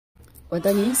我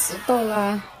的零食到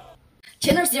啦。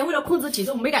前段时间为了控制体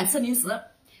重，没敢吃零食，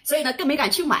所以呢更没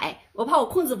敢去买，我怕我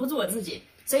控制不住我自己，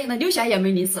所以呢留下也没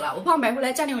零食了。我怕买回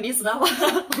来家里有零食的话，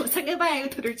我3更半夜又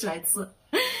偷偷起来吃，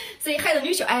所以害得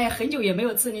刘小爱很久也没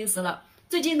有吃零食了。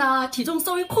最近呢体重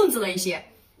稍微控制了一些，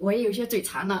我也有些嘴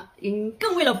馋了，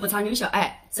更为了补偿刘小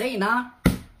爱，所以呢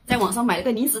在网上买了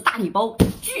个零食大礼包，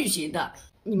巨型的。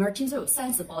里面听说有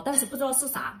30包，但是不知道是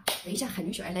啥。等一下喊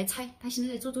刘小爱来拆，她现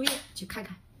在在做作业，去看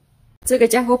看。这个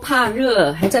家伙怕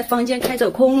热，还在房间开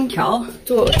着空调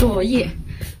做作业。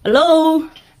Hello，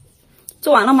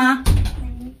 做完了吗？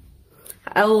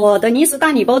我的零食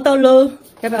大礼包到喽，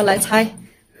要不要来拆？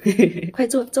快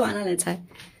做完了来拆。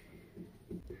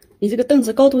你这个凳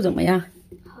子高度怎么样？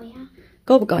好呀。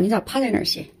高不高？你咋趴在那儿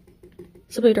写？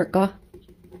是不是有点高？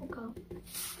不高。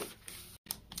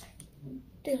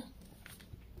对了，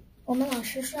我们老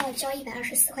师说要交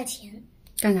124块钱。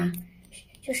干啥？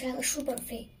就是那个书本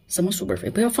费。什么书本费？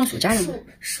不要放暑假了吗？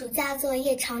暑假作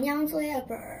业、长江作业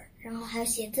本，然后还有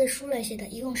写字书那些的，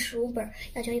一共15本，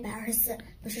要交124。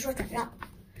老师说转让。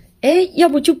哎，要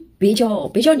不就别交，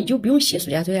你就不用写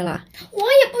暑假作业了。我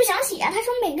也不想写，他说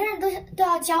每个人都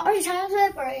要交，而且长江作业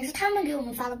本也是他们给我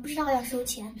们发的，不知道要收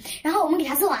钱。然后我们给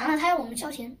他做完了，他要我们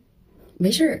交钱。没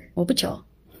事儿，我不交，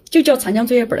就交长江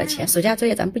作业本的钱，暑假作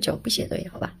业咱不交，不写作业，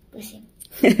好吧？不行。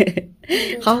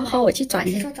好，我去转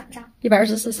一下。说转账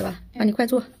124是吧？那你快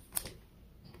做。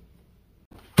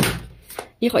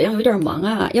你好像有点忙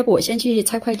啊，要不我先去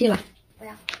拆快递了。不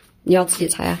要。你要自己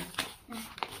拆啊？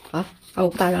好，我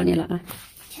不打扰你了啊。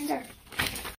签字儿。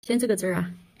签这个字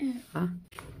啊？好。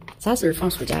啥时候放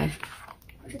暑假呀？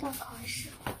不知道，考完试。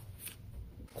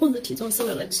控制体重是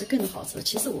为了吃更好吃，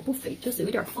其实我不肥，就是有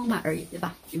点丰满而已，对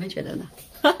吧？你们觉得呢？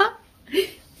哈哈。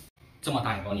这么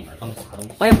大一包里面放的啥东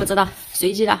西？我也不知道，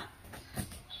随机的。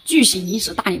巨型零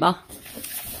食大礼包，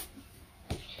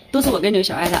都是我跟刘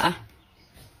小爱的啊。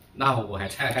那我还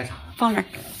拆了干啥？放那儿。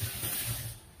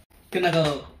跟那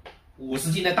个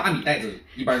50斤的大米袋子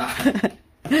一般大。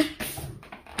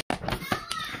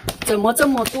怎么这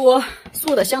么多？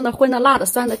素的、香的、荤的、辣的、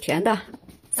酸的、甜的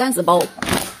，30包。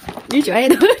刘小爱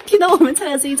都听到我们拆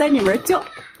的声音在里面叫。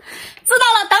知道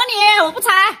了，等你，我不拆。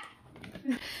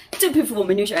最佩服我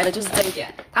们刘小爱的就是这一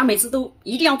点，她每次都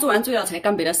一定要做完作业才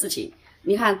干别的事情。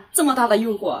你看这么大的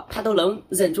诱惑，她都能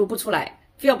忍住不出来，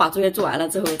非要把作业做完了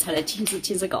之后才来亲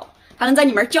自搞。她能在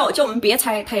里面叫我们别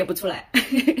拆，她也不出来。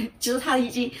其实她已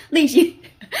经内心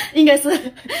应该是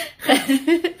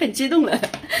很激动了，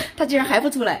她居然还不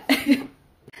出来。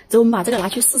走，我们把这个拿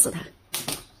去试试它。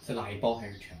是哪一包还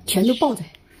是全部？全都抱着。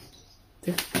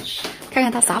对，看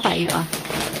看她啥反应啊？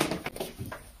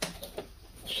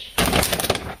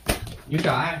刘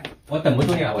小爱，我等不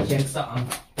住你了，我先吃啊。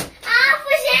啊，不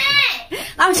行！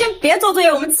啊，我先别做作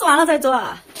业，我们吃完了再做。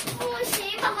不行，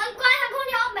把门关上，空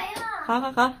调没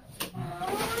了。好。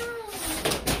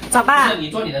咋办？你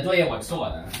做你的作业，我吃我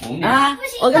的。啊，不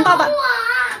行，我跟爸爸，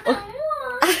等我。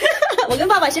我跟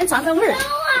爸爸先尝尝味儿。等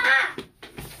我。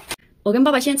我跟爸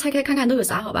爸先拆开看看都有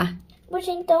啥，好吧？不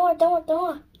行，等我。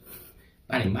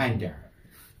那你慢点。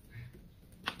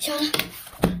行了。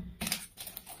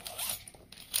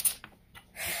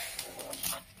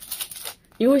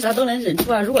你为啥都能忍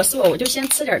住啊？如果是我就先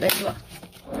吃点再说。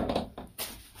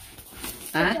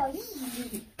啊？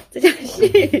这叫毅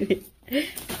力。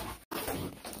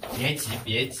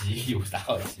别急，有啥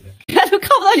好急的？他都看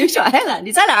不到刘小爱了，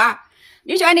你在哪儿？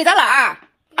刘小爱你在哪儿？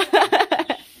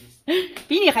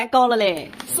比你还高了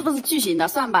嘞，是不是巨型的？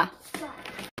算吧。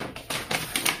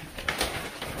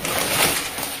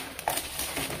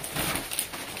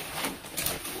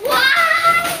哇！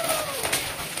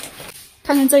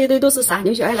看看这一堆都是啥？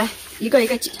刘小爱来一个一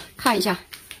个看一下。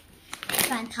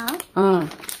软糖。黄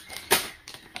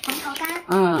桃干。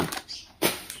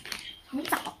红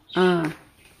枣。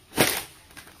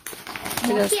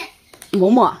这个片。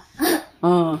馍。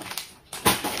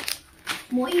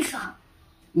魔芋爽。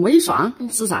魔芋爽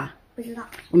是啥？不知道。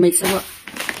我没吃过。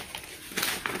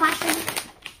花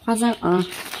生。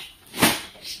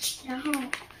然后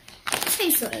脆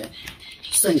笋。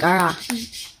笋干啊。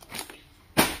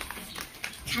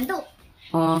蚕豆。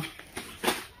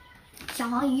小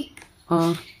黄鱼。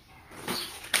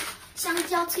香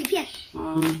蕉脆片。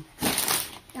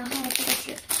然后这个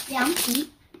是凉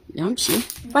皮。凉皮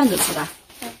拌着吃的。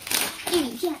玉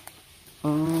米片。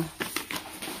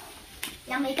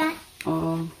杨梅干。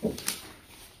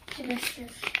这个是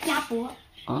鸭脖。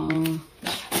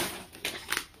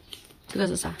这个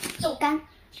是啥？豆干。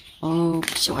不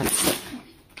喜欢吃。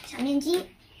小面筋。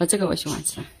这个我喜欢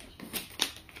吃。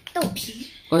豆皮。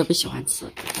我也不喜欢吃。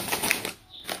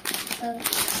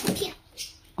薯片。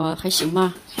还行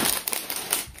吧。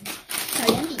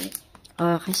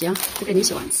还行，这个你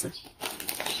喜欢吃。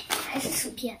还是薯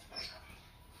片。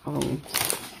哦。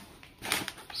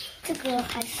这个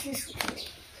还是薯片。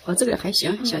哦，这个还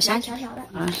行，小虾条条的。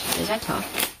啊，小虾条。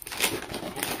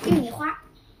玉米花。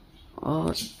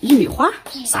哦，玉米花？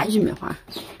啥玉米花？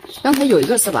刚才有一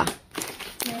个是吧？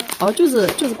没有。哦，就是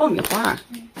爆米花。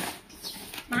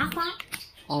麻花。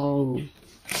哦。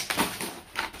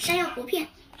山药薄片。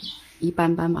一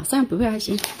般般吧，山药薄片还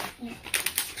行。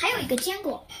还有一个坚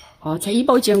果。哦，才1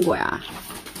包坚果呀。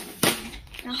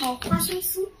然后花生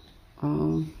酥。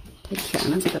哦，太甜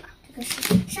了这个。这个是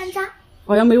山楂。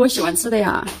好像没我喜欢吃的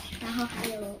呀。然后还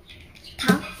有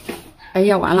糖。哎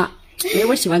呀，完了，没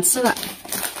我喜欢吃的。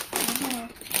然后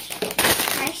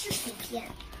还是薯片。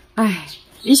哎，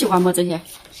你喜欢吗这些？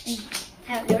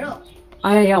还有牛肉。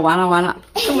哎呀，完了，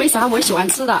都没啥我喜欢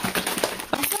吃的。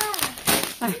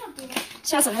哎，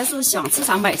下次还是想吃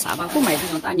啥买啥吧，不买这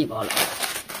种大礼包了。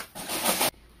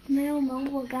没有芒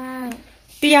果干。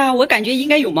对呀，我感觉应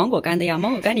该有芒果干的呀，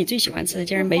芒果干你最喜欢吃的，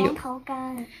竟然没有。黄桃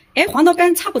干。哎，黄桃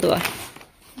干差不多。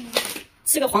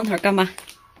吃个黄桃干吗？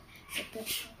舍不得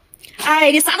吃。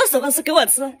哎，你啥都舍不得吃，给我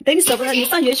吃。等你舍不得，你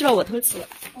上学去了我偷吃。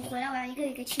我回来我要一个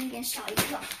一个清点，少一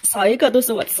个。少一个都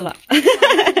是我吃了。你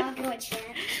要给我钱。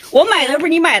我买的不是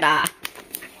你买的。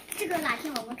这个哪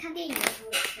天我们看电影的时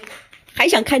候吃。还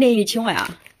想看电影，你请我呀？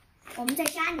我们在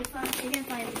家里放，随便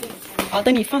放一个电影。好，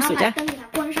等你放暑假。把灯给它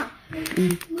关上。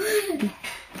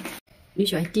你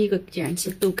喜欢第一个竟然吃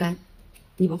豆干，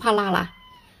你不怕辣啦？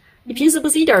你平时不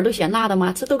是一点都嫌辣的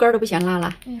吗？吃豆干都不嫌辣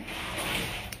啦？